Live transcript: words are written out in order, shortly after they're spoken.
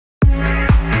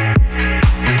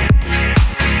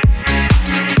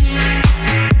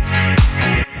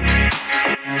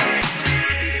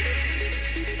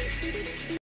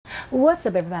What's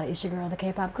up, everybody? It's your girl, the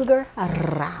K-pop cougar,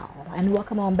 and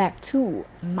welcome on back to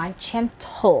my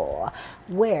channel,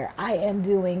 where I am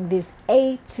doing this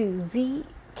A to Z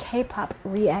K-pop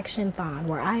reaction-thon,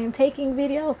 where I am taking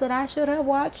videos that I should have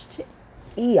watched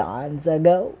eons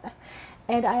ago,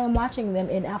 and I am watching them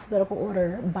in alphabetical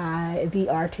order by the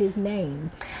artist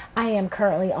name. I am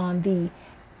currently on the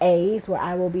A's, where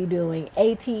I will be doing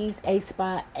ATEEZ,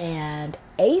 A-Spot, and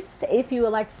Ace. If you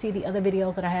would like to see the other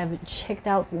videos that I have checked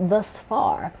out thus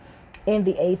far in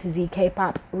the A to Z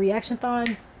K-pop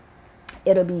reaction-thon,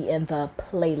 it'll be in the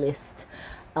playlist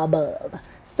above.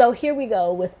 So here we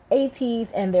go with ATEEZ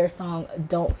and their song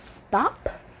Don't Stop.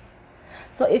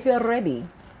 So if you're ready,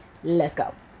 let's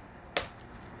go.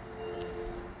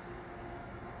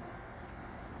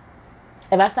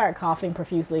 If I start coughing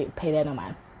profusely, pay that no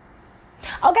mind.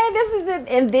 Okay, this is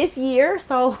in this year,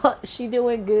 so she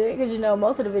doing good, because you know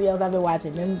most of the videos I've been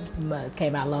watching them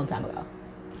came out a long time ago.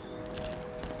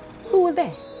 Who was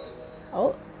that?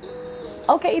 Oh,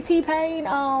 okay, T-Pain.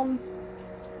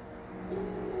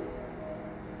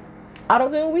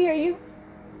 Auto-tune, we hear you.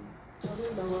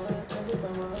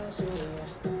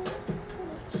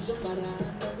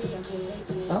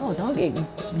 Oh, don't get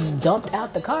dumped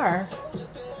out the car.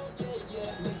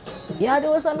 Y'all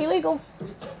doing something illegal?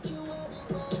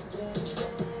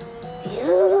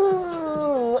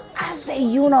 I say,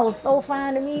 you know, so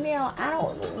fine to me now. I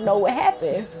don't know what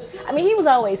happened. I mean, he was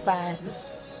always fine,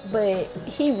 but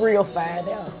he real fine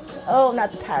now. Oh,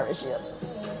 not the pirate ship.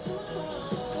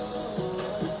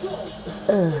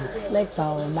 Flex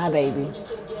on, my baby.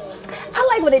 I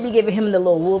like when they be giving him the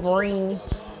little Wolverine.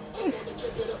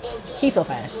 He's so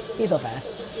fine. He's so fine.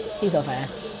 He's so fine.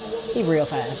 He real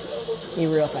fine. He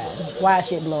real fine. Why is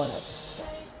shit blowing up?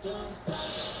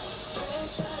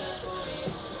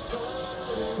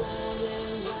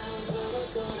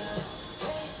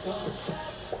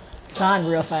 Son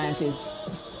real fine too.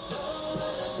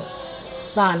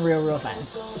 Son real fine.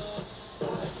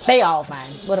 They all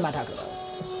fine. What am I talking about?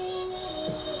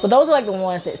 But those are like the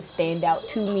ones that stand out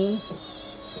to me.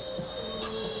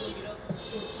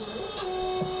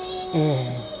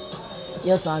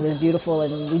 Your song is beautiful,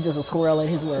 and we just a squirrel in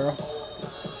his world.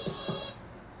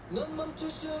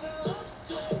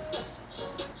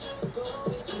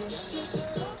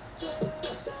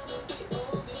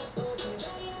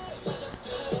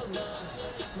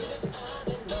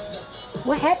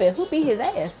 What happened? Who beat his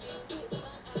ass?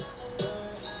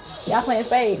 Y'all playing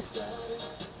spades.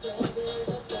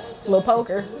 Little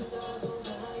poker.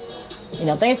 You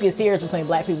know, things get serious between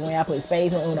black people when y'all play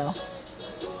spades and Uno.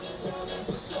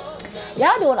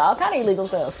 Y'all doing all kind of illegal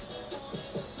stuff.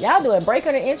 Y'all doing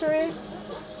breaking and entering,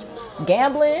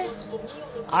 gambling,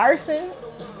 arson.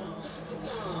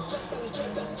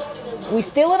 We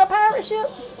still in a pirate ship?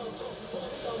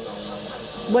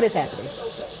 What is happening?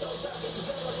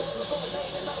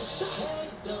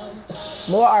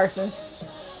 More arson.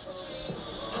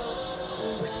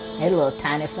 That little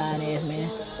tiny fine ass man.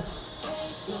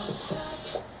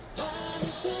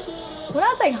 When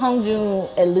I say Hongjoong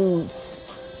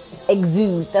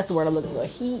exudes, that's the word I'm looking for.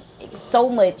 He so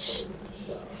much.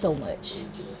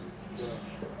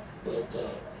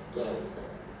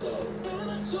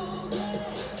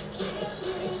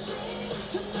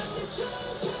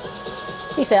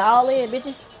 He said all in,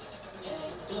 bitches.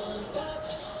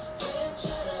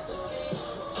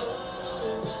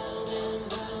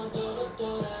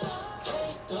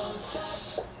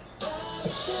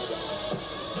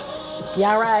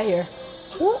 Y'all right here.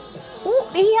 Ooh, ooh,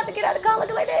 did he have to get out of the car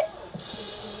looking like that?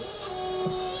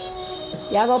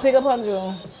 Y'all gonna pick up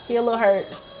Hongjoong. He a little hurt.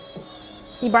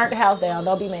 He burnt the house down.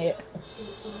 Don't be mad.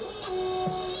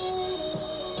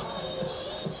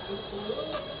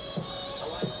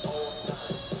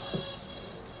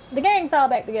 The gang's all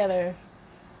back together.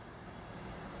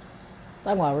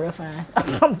 So I'm going real fine.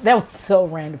 That was so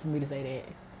random for me to say that.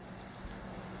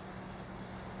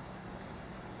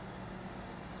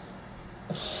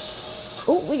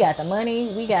 Ooh, we got the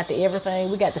money, we got the everything,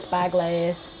 we got the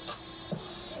spyglass.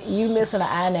 You missing an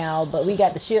eye now, but we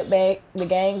got the ship back. The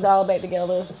gang's all back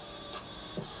together.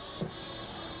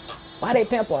 Why they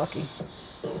pimp walking?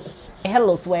 It had a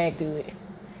little swag to it.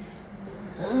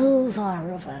 Ooh, sorry,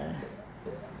 real fine.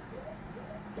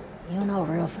 You know,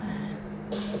 real fine.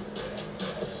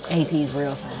 ATEEZ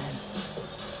real fine.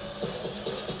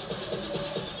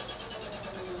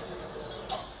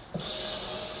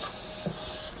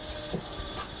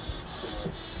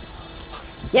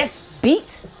 Yes, beat.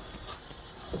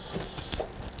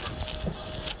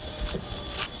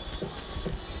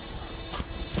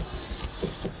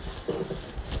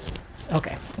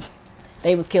 Okay.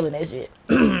 They was killing that shit.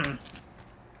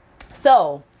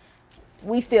 So,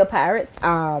 we still pirates.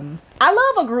 I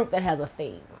love a group that has a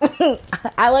theme.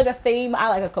 I like a theme. I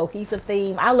like a cohesive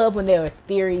theme. I love when there are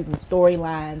theories and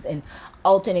storylines and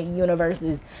alternate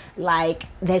universes. Like,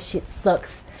 that shit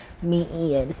sucks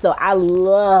me in. So I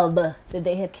love that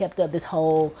they have kept up this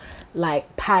whole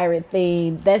like pirate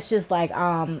theme. That's just like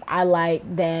I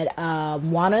like that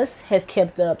Wanas has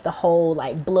kept up the whole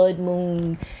like blood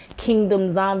moon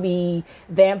kingdom zombie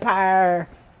vampire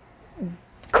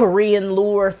Korean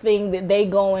lure thing that they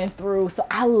going through. So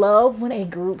I love when a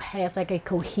group has like a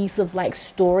cohesive like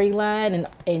storyline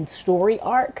and story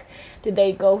arc that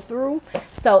they go through.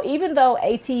 So even though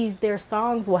ATEEZ, their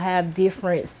songs will have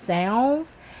different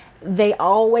sounds, they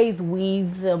always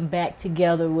weave them back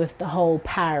together with the whole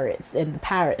pirates and the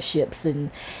pirate ships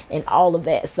and all of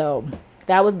that. So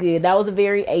that was good. That was a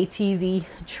very ATEEZ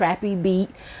trappy beat.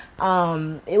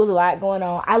 It was a lot going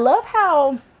on. I love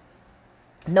how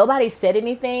nobody said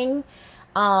anything.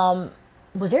 Was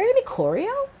there any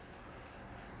choreo?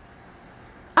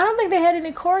 I don't think they had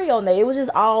any choreo on there. It was just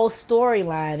all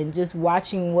storyline and just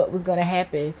watching what was going to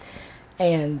happen.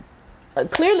 And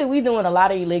clearly we doing a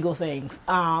lot of illegal things.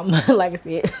 Like I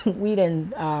said, we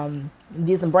did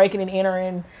some breaking and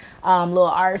entering, little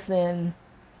arson.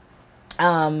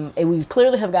 And we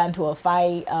clearly have gotten to a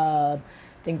fight. I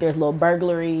think there's a little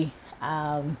burglary.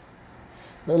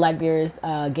 Look like there's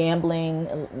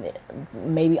gambling,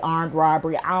 maybe armed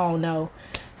robbery. I don't know.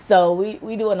 So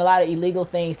we doing a lot of illegal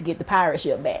things to get the pirate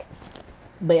ship back.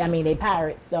 But I mean, they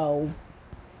pirates, so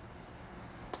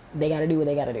they got to do what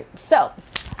they got to do. So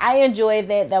I enjoyed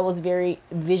that. That was very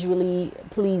visually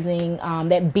pleasing.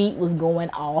 That beat was going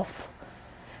off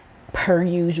per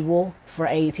usual for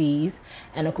ATEEZ.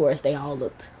 And of course, they all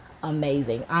looked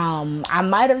amazing. I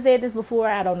might have said this before,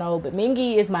 I don't know, but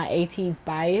Mingi is my ATEEZ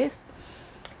bias.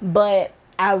 But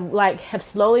I like have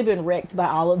slowly been wrecked by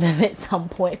all of them at some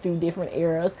point through different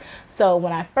eras. So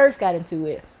when I first got into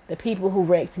it, the people who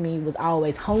wrecked me was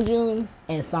always Hongjoong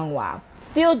and Sungwa.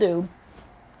 Still do.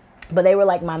 But they were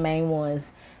like my main ones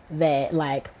that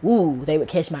like, ooh, they would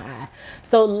catch my eye.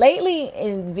 So lately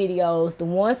in videos, the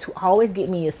ones who always get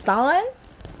me is San.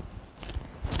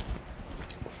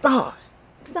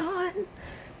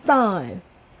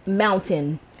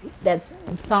 Mountain. That's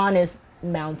San is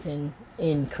mountain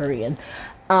in Korean.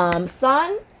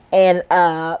 San and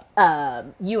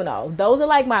you know, those are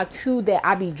like my two that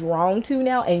I be drawn to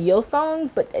now, and Yosung,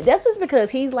 but that's just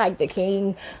because he's like the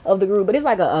king of the group. But it's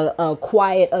like a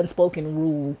quiet unspoken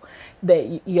rule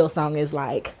that Yosung is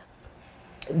like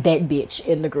that bitch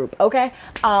in the group, okay?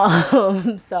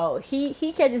 So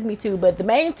he catches me too, but the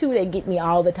main two that get me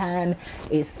all the time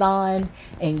is San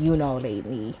and you know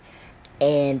lately.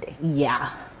 And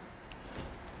yeah,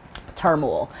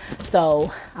 turmoil.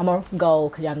 So I'm gonna go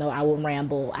because y'all know I will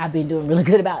ramble. I've been doing really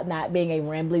good about not being a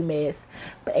rambling mess,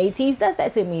 but ATEEZ does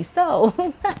that to me.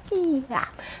 So yeah.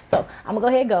 So I'm gonna go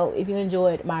ahead and go. If you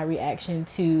enjoyed my reaction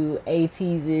to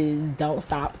ATEEZ's Don't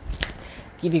Stop,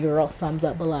 give your girl a thumbs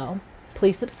up below.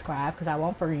 Please subscribe because I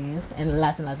want friends and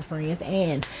lots of friends,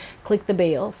 and click the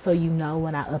bell so you know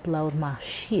when I upload my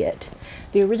shit.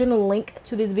 The original link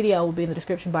to this video will be in the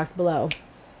description box below,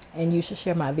 and you should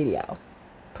share my video.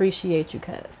 Appreciate you,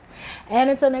 cuz. And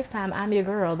until next time, I'm your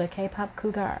girl, the K-pop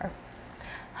cougar.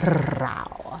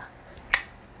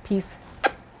 Peace.